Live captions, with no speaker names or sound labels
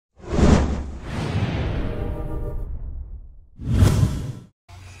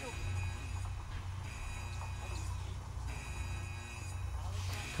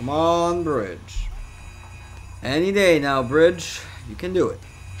Come on, Bridge. Any day now, Bridge. You can do it.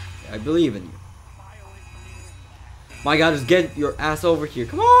 I believe in you. My God, just get your ass over here.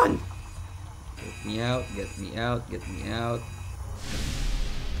 Come on! Get me out, get me out, get me out.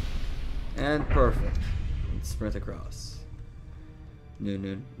 And perfect. And sprint across.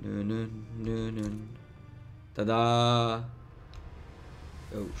 Ta-da!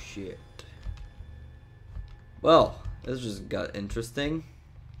 Oh shit. Well, this just got interesting.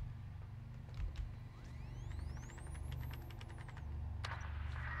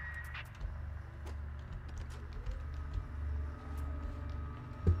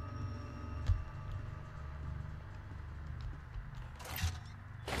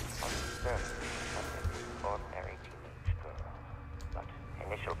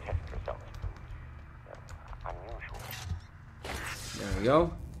 There we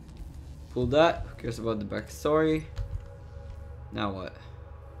go. Pull that. Who cares about the backstory? Now what?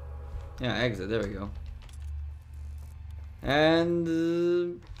 Yeah, exit. There we go.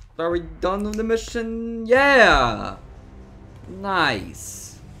 And are we done with the mission? Yeah.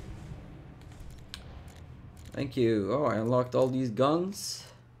 Nice. Thank you. Oh, I unlocked all these guns.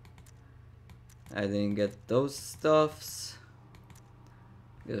 I didn't get those stuffs.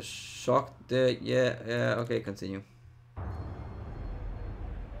 Get shocked. Yeah. Okay, continue.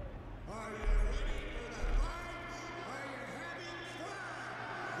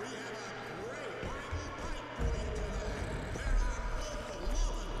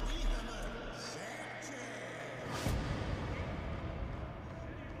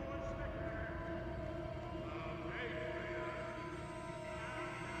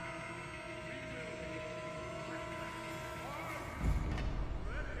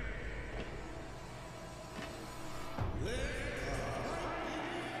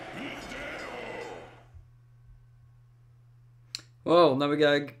 Well, now we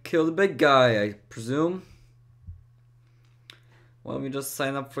gotta kill the big guy, I presume. Why don't we just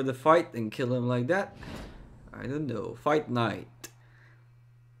sign up for the fight and kill him like that? I don't know. Fight Night.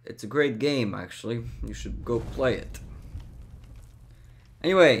 It's a great game, actually. You should go play it.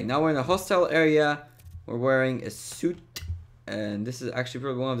 Anyway, now we're in a hostile area. We're wearing a suit. And this is actually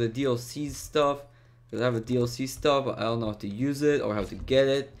probably one of the DLC stuff. Because I have a DLC stuff, but I don't know how to use it or how to get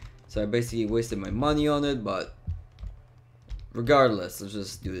it. So I basically wasted my money on it, but regardless, let's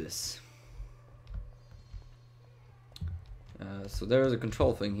just do this. So there is a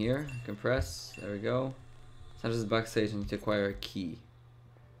control thing here. You can press. There we go. Such as backstage, you need to acquire a key.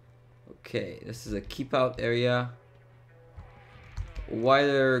 Okay, this is a keep out area. Why are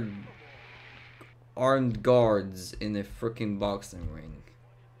there armed guards in a freaking boxing ring?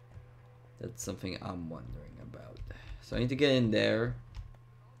 That's something I'm wondering about. So I need to get in there,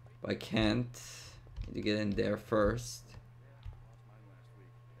 but I can't. I need to get in there first.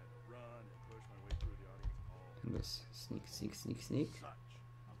 Just sneak.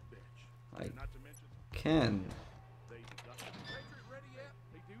 I can.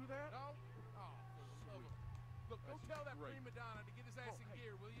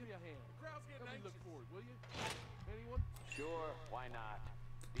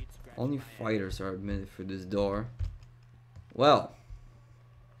 Only fighters are admitted through this door. Well,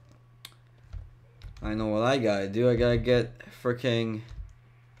 I know what I gotta do. I gotta get freaking.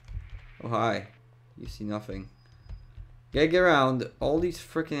 Oh hi. You see nothing. Gotta get around all these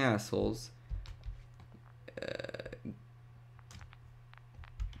freaking assholes.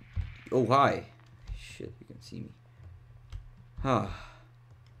 Oh hi. Shit, you can see me. Huh.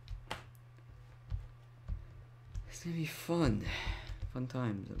 It's gonna be fun. Fun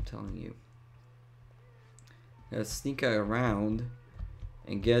times, I'm telling you. Gotta sneak around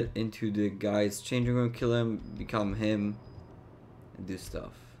and get into the guy's changing room, kill him, become him, and do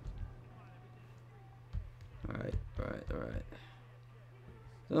stuff. Alright.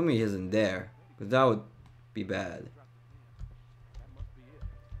 Tell me he isn't there, because that would be bad.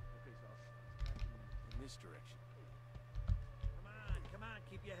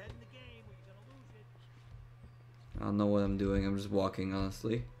 I don't know what I'm doing, I'm just walking,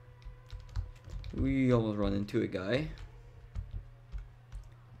 honestly. We almost run into a guy.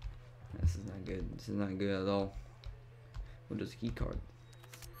 This is not good. This is not good at all. What is key card?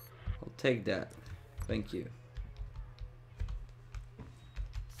 I'll take that. Thank you.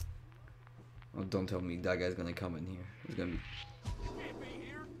 Oh, don't tell me that guy's gonna come in here. He's gonna be.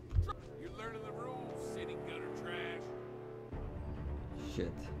 You're learning the rules, city gutter trash.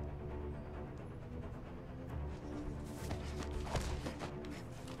 Shit.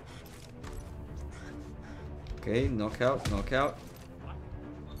 Okay, knockout.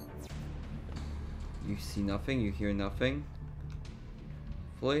 You see nothing, you hear nothing.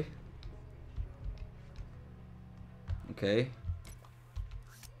 hopefully. Okay.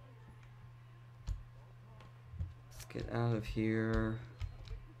 Let's get out of here.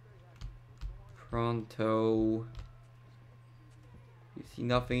 Pronto. You see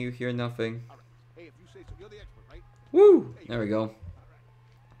nothing, you hear nothing. Hey, if you say so, you're the expert, right? Woo! There we go.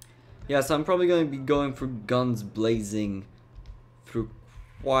 Yeah, so I'm probably going to be going through guns blazing through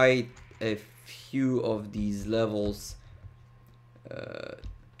quite a few of these levels.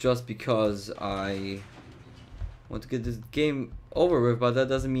 Just because I want to get this game over with, but that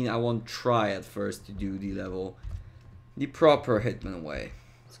doesn't mean I won't try at first to do the level the proper Hitman way.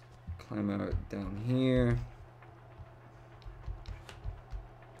 Let's climb out down here.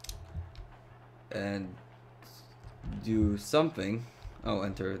 And do something. Oh,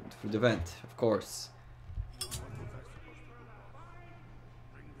 enter through the vent, of course.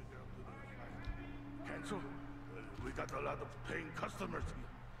 Cancel? We got a lot of paying customers here.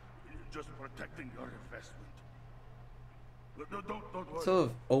 Just protecting your investment. Don't worry. Sort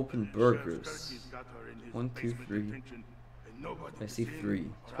of open burgers. Sheriff got her in his 1, 2, basement 3. detention, and nobody I see is in 3. or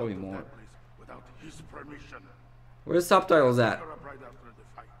It's probably out of more. that place without his permission. Where the subtitles at? Pick her up right after the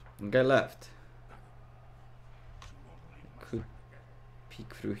fight. The guy left. She won't leave my Could side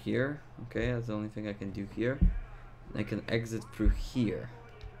peek through here. Okay, that's the only thing I can do here. And I can exit through here.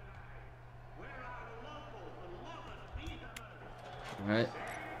 Alright.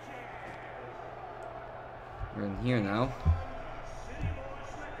 We're in here now.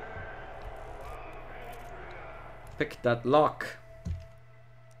 Pick that lock.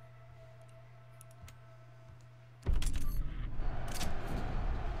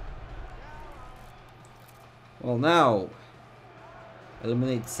 Well, now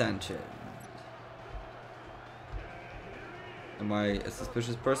eliminate Sanchez. Am I a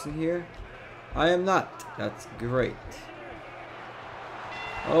suspicious person here? I am not. That's great.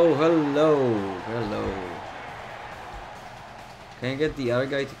 Oh, hello. Hello. Can I get the other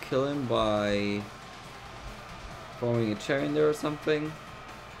guy to kill him by throwing a chair in there or something?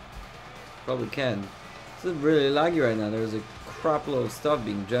 Probably can. This is really laggy right now. There's a crap load of stuff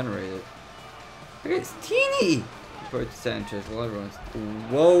being generated. Okay, it's teeny compared to Sanchez. Well, everyone's.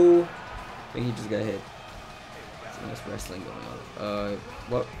 Whoa! I think he just got hit. Some nice wrestling going on.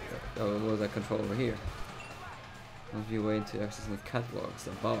 What? Oh, what was that control over here? One view way to accessing the catalogs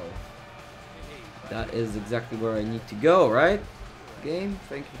above. That is exactly where I need to go, right? Game,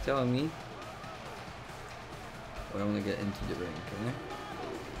 thank you for telling me. Oh, I want to get into the ring, can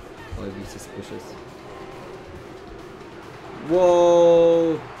I? Or be suspicious.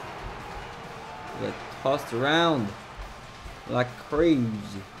 Whoa! Get tossed around like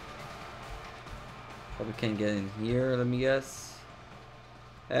crazy. Probably can't get in here, let me guess.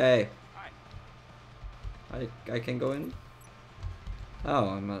 Hey. I can go in? Oh,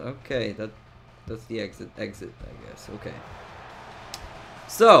 I'm not. Okay, that's the exit, I guess. Okay.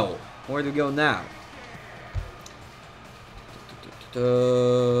 So, where do we go now?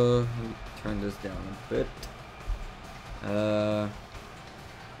 Let me turn this down a bit.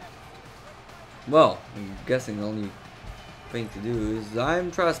 Well, I'm guessing the only thing to do is I'm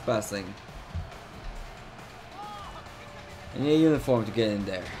trespassing. I need a uniform to get in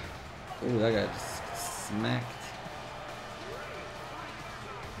there. Ooh, that guy just smacked.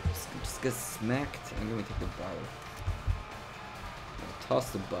 Just get smacked. I'm gonna take the bottle.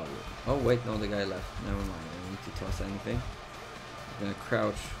 Toss the bottle. Oh wait, no, the guy left. Never mind. I don't need to toss anything. I'm gonna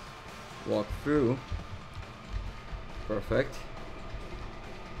crouch, walk through. Perfect.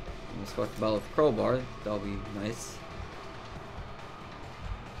 Let's got the bottle of crowbar. That'll be nice.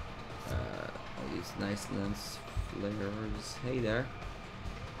 All these nice lens flares. Hey there.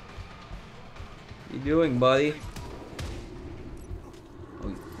 What you doing, buddy?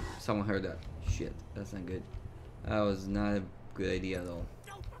 Oh, someone heard that. Shit, that's not good. That was not a good idea at all.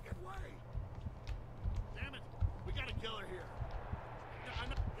 No fucking way! Damn it! We got a killer here.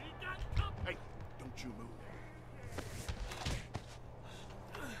 Hey, don't you move.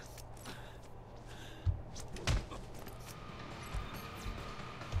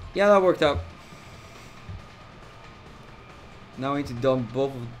 Yeah, that worked out. Now I need to dump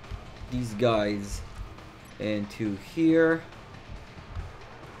both of these guys into here.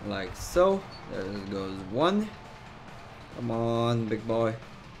 Like so. There goes one. Come on, big boy.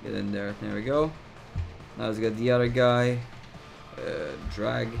 Get in there. There we go. Now let's get the other guy.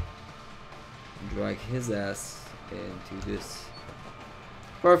 Drag his ass into this.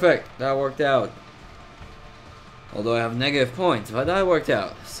 Perfect. That worked out. Although I have negative points, but that worked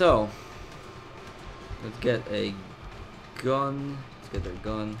out. So let's get a gun. Let's get their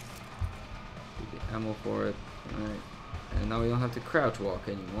gun. Get the ammo for it. Alright. And now we don't have to crouch walk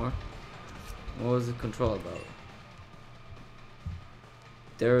anymore. What was the control about?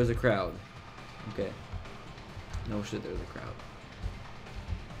 There is a crowd. Okay. No shit, there's a crowd.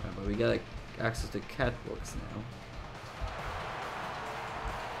 Alright, but we got access to catwalks now.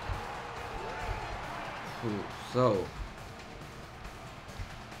 Cool. So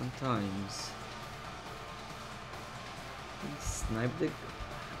sometimes snipe the.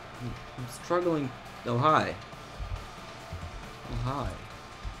 I'm struggling. Oh hi. Oh hi.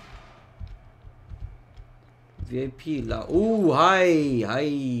 VIP la. Ooh hi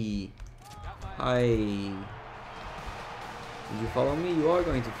hi hi. Did you follow me? You are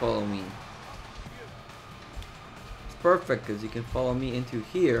going to follow me. It's perfect because you can follow me into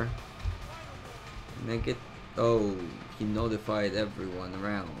here. And then get. Oh, he notified everyone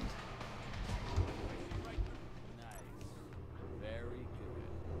around.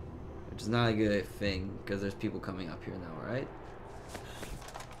 Which is not a good thing because there's people coming up here now, right?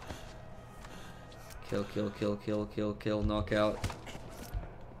 Kill, kill, kill, kill, kill, kill, knockout.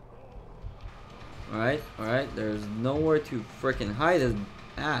 Alright, alright, there's nowhere to frickin' hide his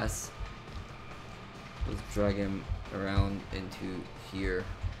ass. Let's drag him around into here.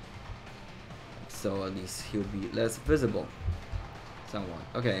 So at least he'll be less visible. Somewhat.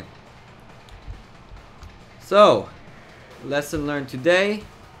 Okay. So, lesson learned today.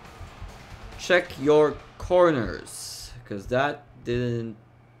 Check your corners. Because that didn't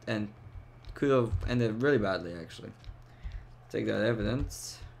and could have ended really badly actually. Take that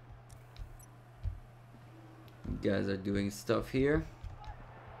evidence. You guys are doing stuff here.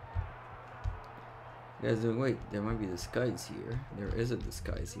 You guys doing, wait, there might be disguise here. There is a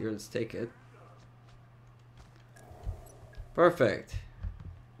disguise here. Let's take it. Perfect.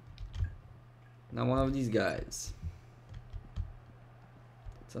 Now one of these guys.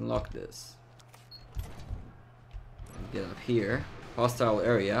 Let's unlock this. Get up here. Hostile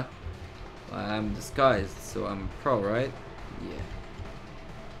area. Well, I'm disguised, so I'm a pro, right? Yeah.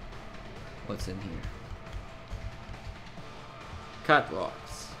 What's in here?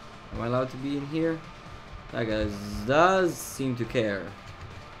 Catwalks. Am I allowed to be in here? That guy does seem to care.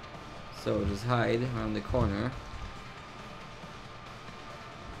 So just hide around the corner.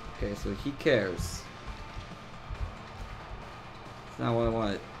 Okay, so he cares. It's not what I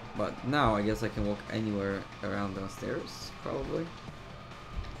wanted. But now I guess I can walk anywhere around downstairs, probably.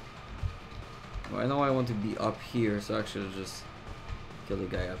 Well, I know I want to be up here, so I should just kill the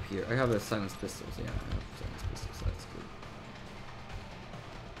guy up here. I have a silenced pistol, so yeah, I have silenced pistols, so that's good.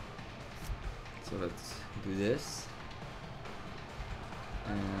 So let's do this.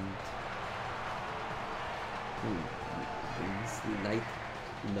 And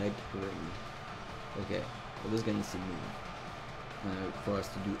light ring. Okay, well this guy needs to move for us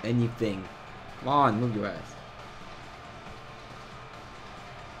to do anything. Come on, move your ass.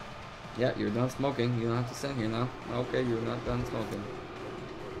 Yeah, you're done smoking. You don't have to stand here now. Okay, you're not done smoking.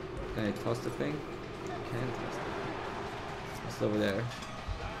 Can I toss the thing? I can toss the thing. It's over there.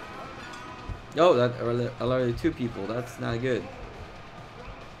 Oh, that alerted 2 people. That's not good.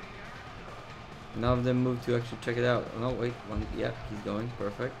 None of them moved to actually check it out. Oh no, wait. One. Yeah, he's going.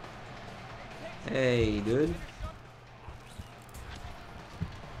 Perfect. Hey, dude.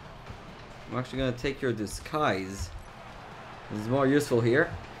 I'm actually gonna take your disguise. This is more useful here.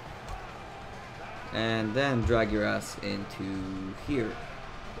 And then drag your ass into here.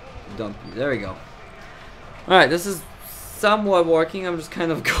 Dump you. There we go. Alright, this is somewhat working. I'm just kind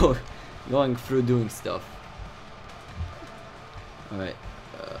of going through doing stuff. Alright.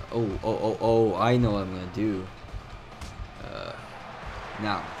 Oh, I know what I'm gonna do.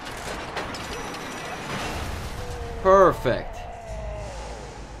 Now. Perfect.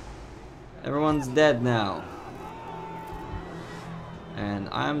 Everyone's dead now. And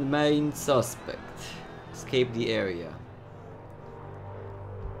I'm the main suspect. Escape the area.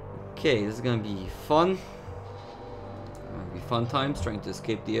 Okay, this is gonna be fun. Gonna be fun times trying to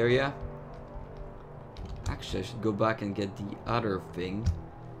escape the area. Actually, I should go back and get the other thing.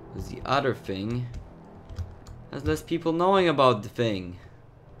 Because the other thing has less people knowing about the thing.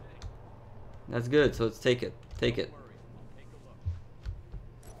 That's good, so let's take it. Take it.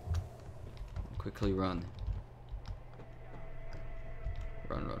 Quickly run.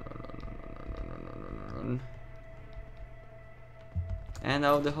 Run. And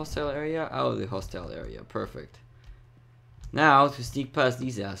out of the hostile area? Out of the hostile area. Perfect. Now, to sneak past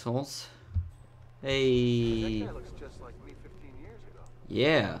these assholes. Hey. That guy looks just like me 15 years ago.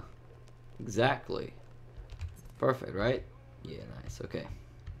 Yeah. Exactly. Perfect, right? Yeah, nice. Okay.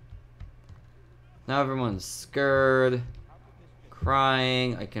 Now everyone's scared.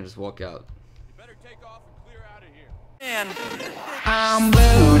 Crying. I can just walk out. You better take off and clear out of here. I'm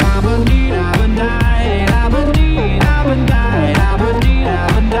blue.